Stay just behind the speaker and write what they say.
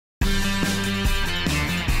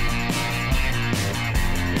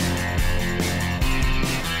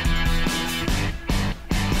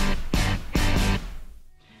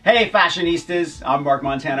Hey fashionistas, I'm Mark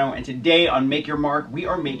Montano, and today on Make Your Mark we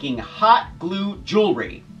are making hot glue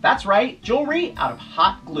jewelry. That's right, jewelry out of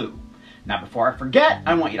hot glue. Now before I forget,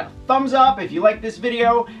 I want you to thumbs up if you like this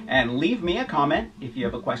video and leave me a comment if you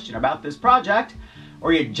have a question about this project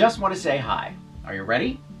or you just want to say hi. Are you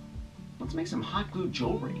ready? Let's make some hot glue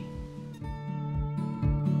jewelry.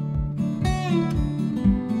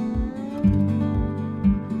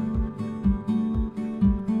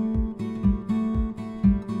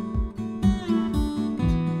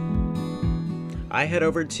 I head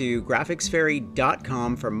over to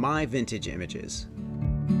graphicsfairy.com for my vintage images.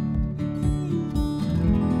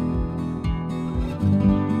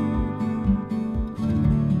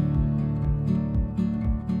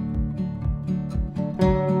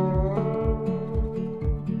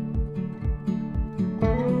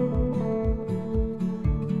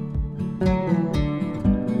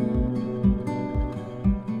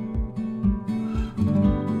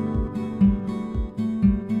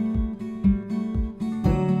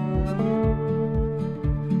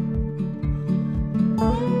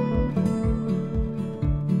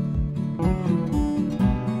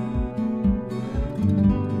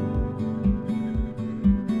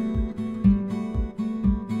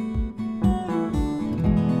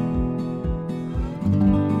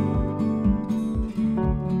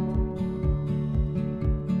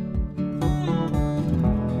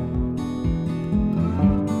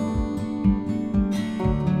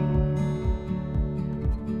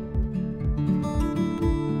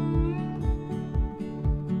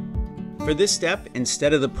 For this step,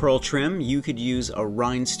 instead of the pearl trim, you could use a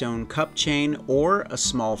rhinestone cup chain or a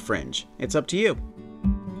small fringe. It's up to you.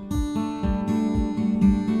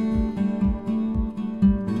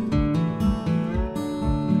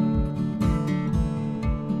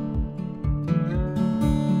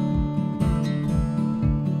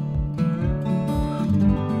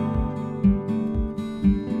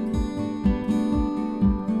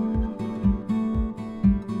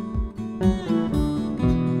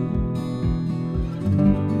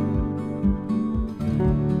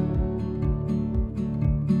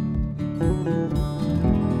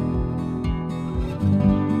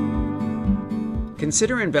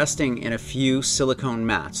 Consider investing in a few silicone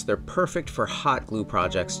mats. They're perfect for hot glue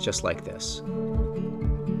projects just like this.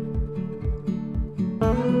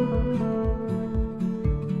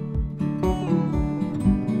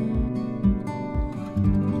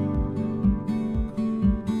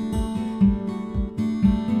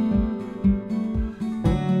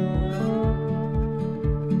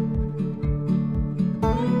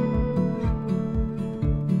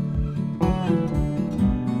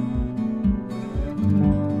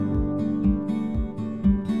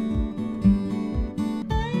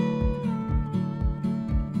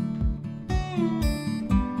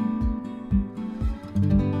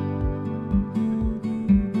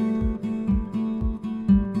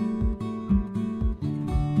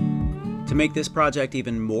 To make this project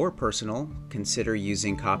even more personal, consider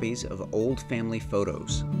using copies of old family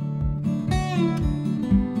photos.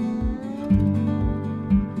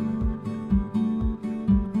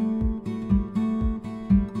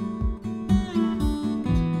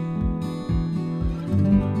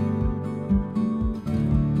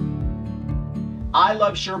 I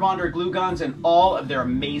love Surebonder glue guns and all of their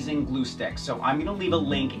amazing glue sticks, so I'm going to leave a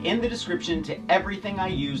link in the description to everything I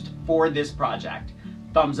used for this project.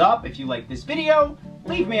 Thumbs up if you like this video,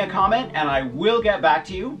 leave me a comment and I will get back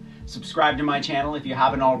to you. Subscribe to my channel if you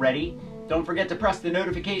haven't already. Don't forget to press the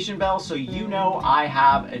notification bell so you know I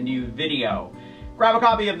have a new video. Grab a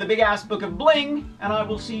copy of the Big Ass Book of Bling and I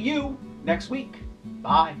will see you next week.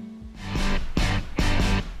 Bye.